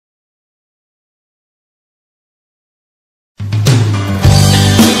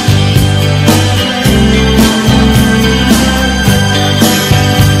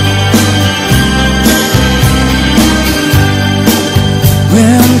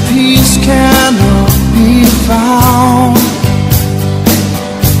peace cannot be found,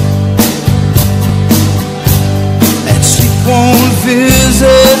 and sleep won't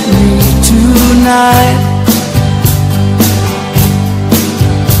visit me tonight.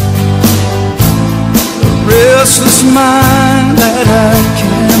 A restless mind that I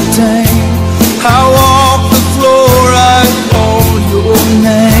can't tame. I walk the floor, I call your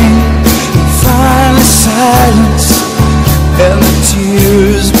name, and finally silence, and the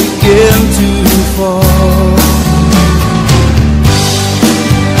tears begin to fall.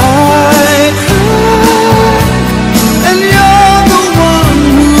 I cry, and you're the one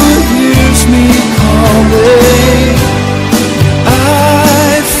who hears me calling.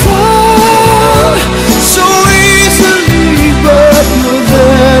 I fall so easily, but you're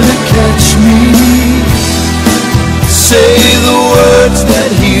there to catch me. Say the words that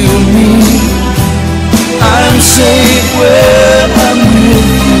heal me. I'm safe when I'm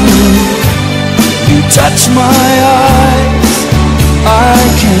with you. You touch my eyes, I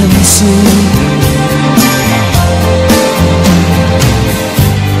can see.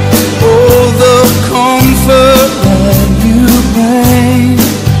 Oh, the comfort that you bring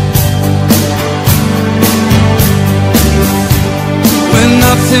when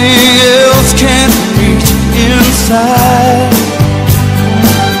nothing else can reach inside.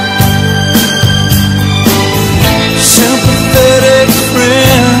 Sympathetic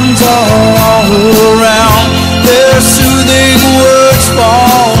friends all around, their soothing words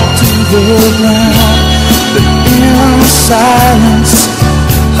fall to the ground. But in silence,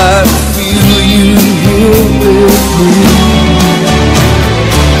 I feel you here with me.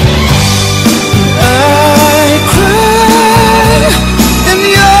 I cry, and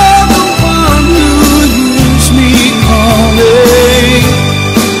you're the one who hears me calling.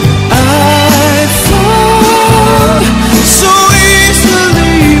 I fall so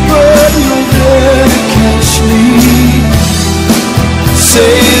easily, but you're there to catch me.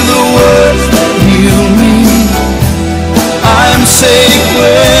 Say the words that heal me. I'm safe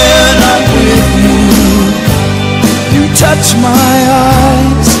when I'm with you. You touch my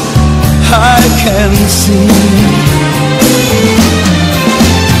eyes, I can see.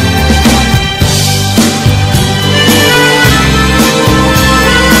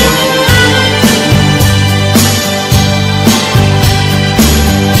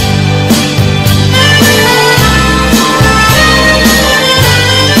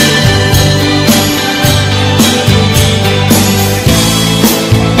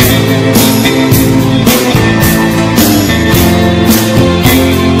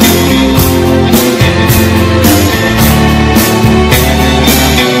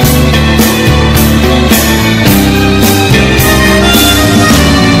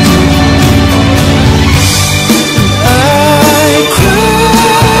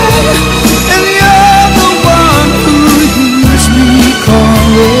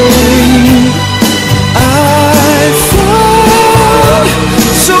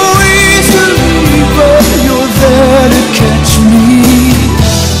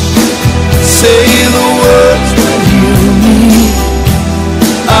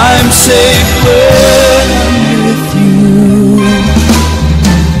 Safe when I'm with you.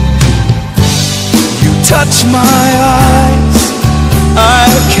 You touch my eyes, I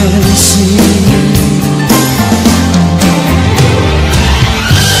can see.